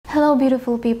Hello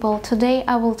beautiful people, today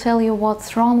I will tell you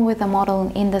what's wrong with the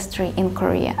modeling industry in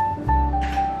Korea.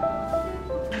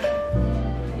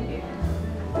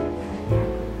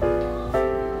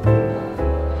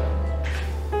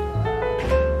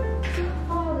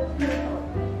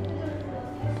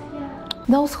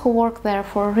 Those who work there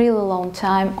for a really long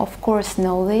time of course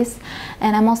know this,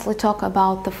 and I mostly talk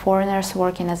about the foreigners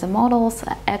working as models,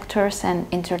 actors and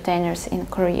entertainers in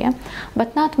Korea.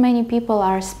 But not many people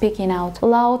are speaking out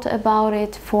loud about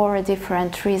it for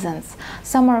different reasons.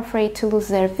 Some are afraid to lose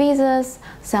their visas,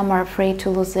 some are afraid to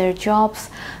lose their jobs,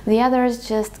 the others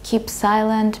just keep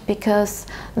silent because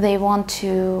they want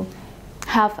to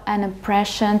have an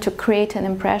impression, to create an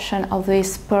impression of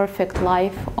this perfect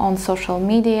life on social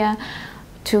media,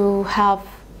 to have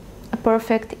a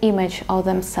perfect image of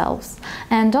themselves.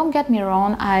 And don't get me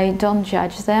wrong, I don't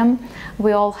judge them.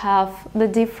 We all have the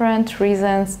different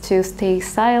reasons to stay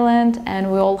silent,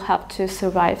 and we all have to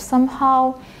survive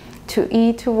somehow, to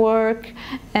eat, to work,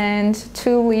 and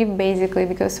to live basically,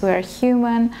 because we are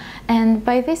human. And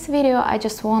by this video I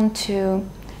just want to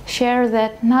share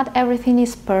that not everything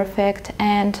is perfect,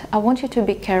 and I want you to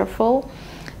be careful,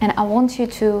 and I want you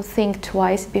to think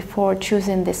twice before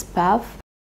choosing this path.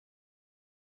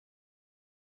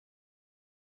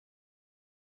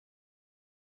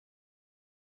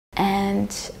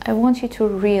 And I want you to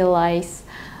realize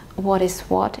what is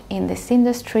what in this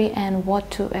industry and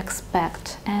what to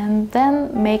expect, and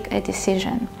then make a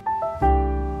decision.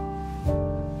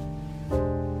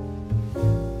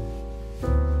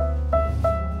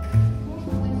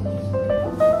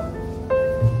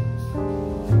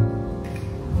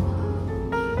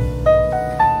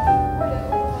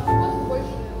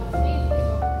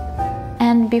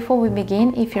 And before we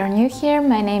begin, if you're new here,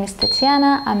 my name is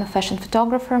Tatiana. I'm a fashion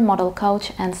photographer, model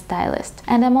coach and stylist.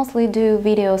 And I mostly do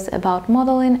videos about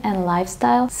modeling and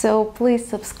lifestyle, so please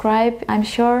subscribe. I'm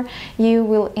sure you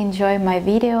will enjoy my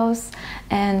videos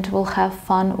and will have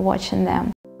fun watching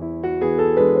them.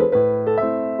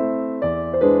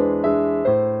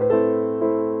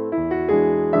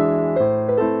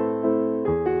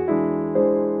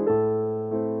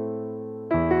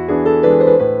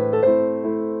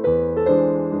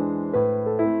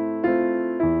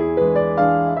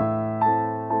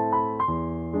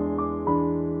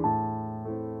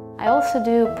 I also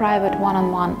do private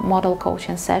one-on-one model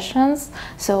coaching sessions,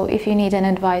 so if you need an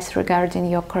advice regarding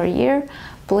your career,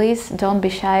 please don't be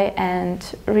shy and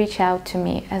reach out to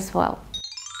me as well.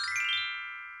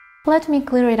 Let me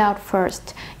clear it out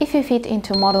first. If you fit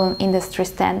into modeling industry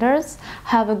standards,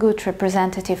 have a good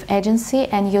representative agency,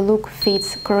 and your look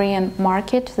fits Korean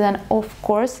market, then of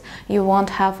course you won't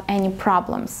have any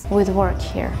problems with work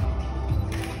here.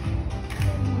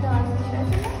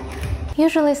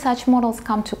 Usually such models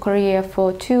come to Korea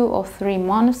for 2 or 3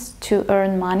 months to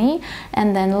earn money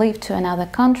and then leave to another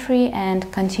country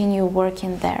and continue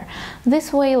working there.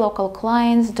 This way local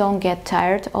clients don't get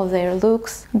tired of their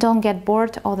looks, don't get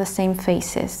bored of the same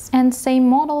faces. And same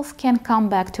models can come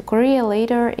back to Korea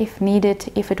later if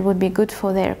needed, if it would be good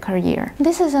for their career.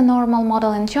 This is a normal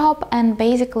modeling job, and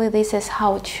basically this is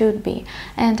how it should be.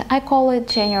 And I call it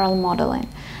general modeling.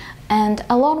 And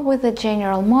along with the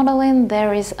general modeling,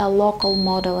 there is a local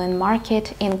modeling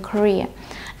market in Korea.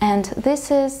 And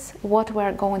this is what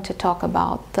we're going to talk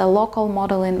about, the local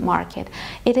modeling market.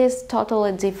 It is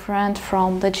totally different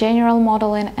from the general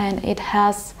modeling, and it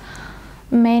has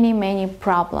many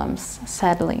problems,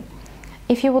 sadly.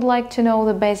 If you would like to know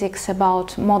the basics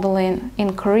about modeling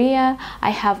in Korea, I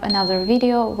have another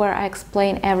video where I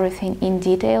explain everything in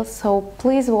detail, so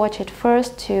please watch it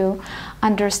first to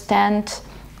understand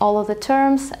all of the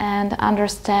terms and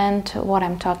understand what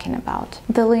I'm talking about.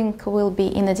 The link will be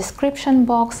in the description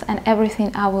box, and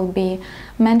everything I will be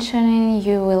mentioning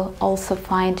you will also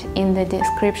find in the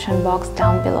description box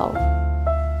down below.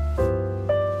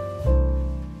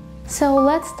 So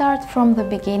let's start from the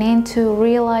beginning to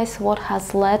realize what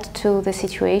has led to the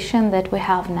situation that we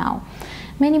have now.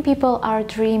 Many people are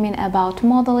dreaming about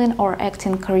modeling or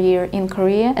acting career in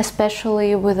Korea,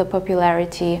 especially with the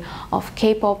popularity of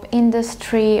K-pop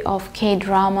industry, of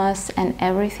K-dramas and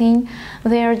everything.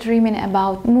 They are dreaming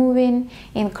about moving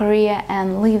in Korea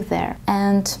and live there.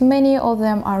 And many of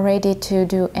them are ready to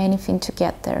do anything to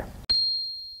get there.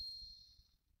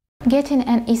 Getting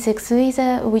an E6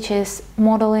 visa, which is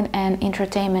modeling and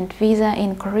entertainment visa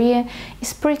in Korea,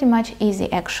 is pretty much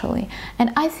easy actually.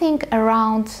 And I think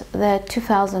around the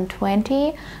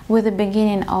 2020, with the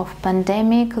beginning of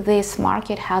pandemic, this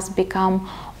market has become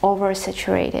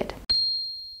oversaturated.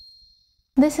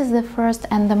 This is the first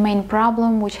and the main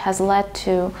problem which has led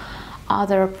to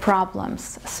other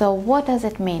problems. So what does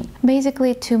it mean?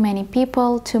 Basically, too many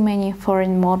people, too many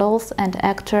foreign models and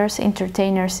actors,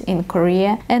 entertainers in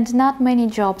Korea, and not many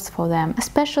jobs for them,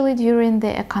 especially during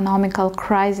the economical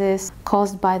crisis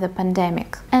caused by the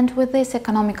pandemic. And with this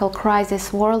economical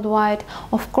crisis worldwide,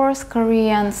 of course,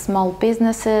 Korean small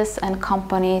businesses and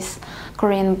companies,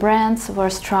 Korean brands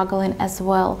were struggling as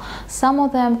well. Some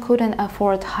of them couldn't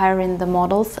afford hiring the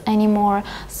models anymore,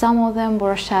 some of them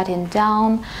were shutting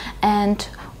down, and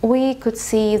we could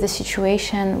see the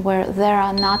situation where there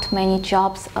are not many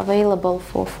jobs available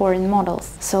for foreign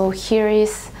models. So here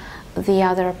is the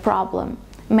other problem.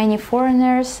 Many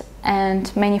foreigners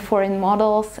and many foreign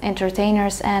models,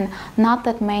 entertainers, and not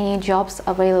that many jobs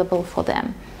available for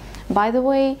them. By the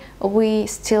way, we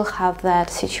still have that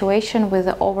situation with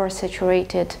the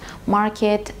oversaturated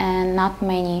market and not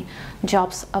many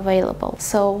jobs available.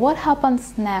 So what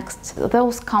happens next?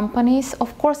 Those companies,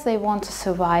 of course, they want to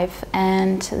survive,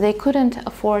 and they couldn't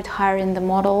afford hiring the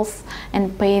models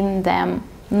and paying them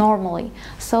normally.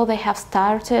 So they have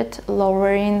started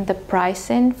lowering the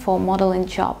pricing for modeling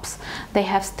jobs. They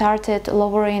have started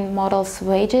lowering models'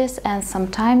 wages, and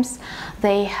sometimes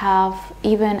they have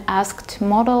even asked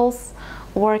models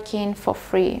working for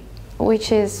free,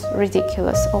 which is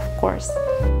ridiculous, of course.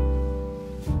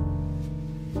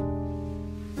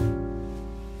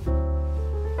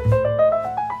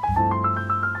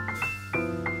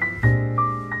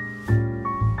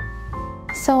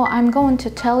 So I'm going to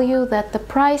tell you that the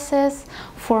prices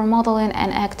for modeling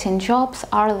and acting jobs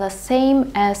are the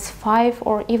same as 5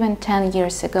 or even 10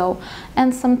 years ago,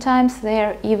 and sometimes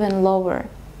they're even lower.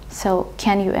 So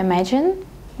can you imagine?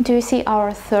 Do you see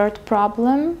our third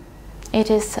problem?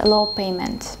 It is low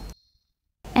payment.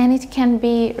 And it can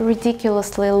be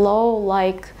ridiculously low,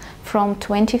 like from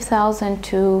 20,000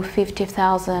 to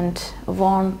 50,000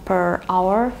 won per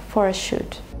hour for a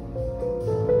shoot.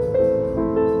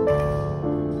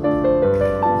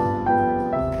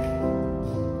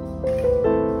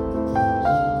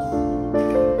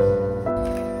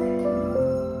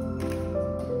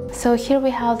 So here we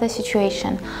have the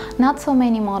situation. Not so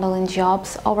many modeling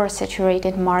jobs,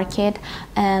 oversaturated market,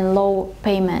 and low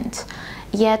payment.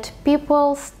 Yet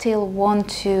people still want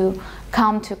to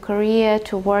come to Korea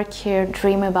to work here,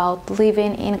 dream about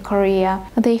living in Korea.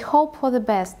 They hope for the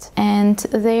best, and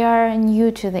they are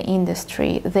new to the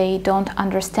industry. They don't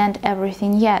understand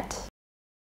everything yet.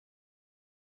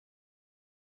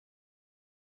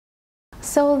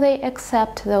 So they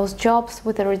accept those jobs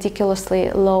with a ridiculously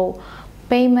low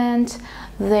payment.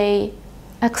 They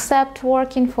accept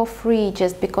working for free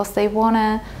just because they want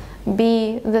to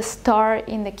be the star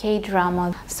in the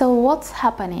K-drama. So what's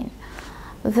happening?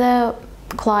 The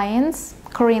clients,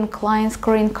 Korean clients,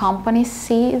 Korean companies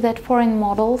see that foreign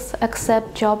models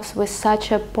accept jobs with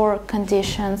such a poor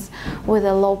conditions, with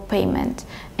a low payment,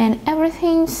 and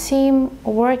everything seems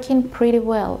working pretty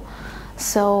well.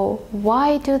 So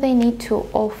why do they need to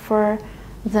offer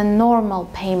the normal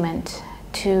payment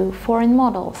to foreign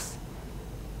models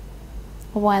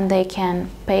when they can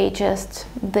pay just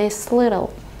this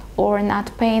little, or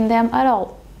not paying them at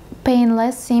all? Paying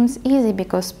less seems easy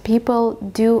because people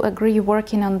do agree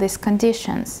working on these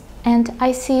conditions. And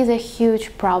I see the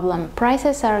huge problem.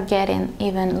 Prices are getting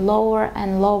even lower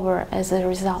and lower as a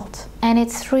result. And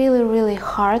it's really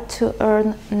hard to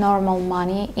earn normal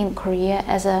money in Korea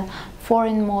as a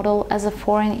foreign model, as a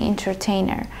foreign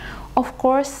entertainer. Of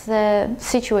course, the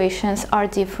situations are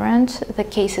different, the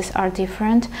cases are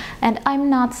different, and I'm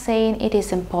not saying it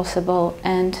is impossible,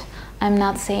 and I'm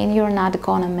not saying you're not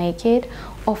gonna make it.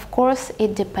 Of course,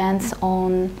 it depends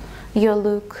on your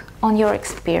look, on your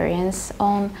experience,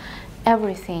 on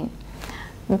everything.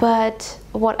 But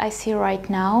what I see right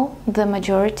now, the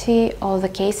majority of the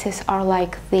cases are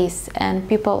like this, and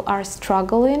people are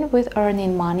struggling with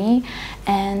earning money,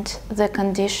 and the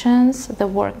conditions, the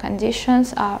work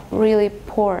conditions, are really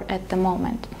poor at the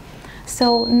moment.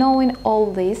 So knowing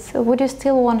all this, would you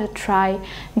still want to try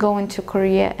going to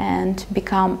Korea and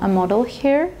become a model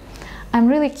here? I'm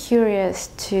really curious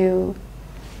to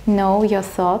know your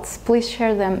thoughts. Please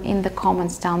share them in the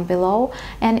comments down below,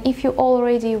 and if you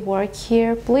already work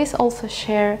here, please also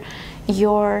share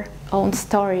your own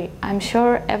story. I'm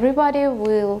sure everybody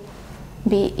will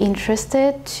be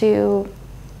interested to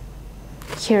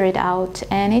hear it out,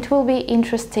 and it will be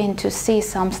interesting to see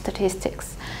some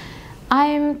statistics.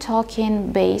 I'm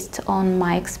talking based on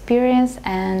my experience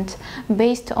and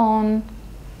based on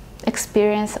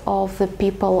experience of the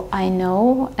people I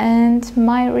know and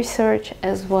my research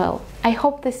as well. I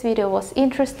hope this video was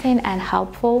interesting and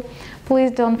helpful.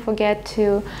 Please don't forget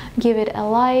to give it a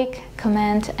like,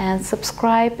 comment and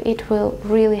subscribe. It will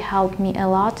really help me a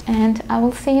lot, and I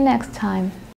will see you next time.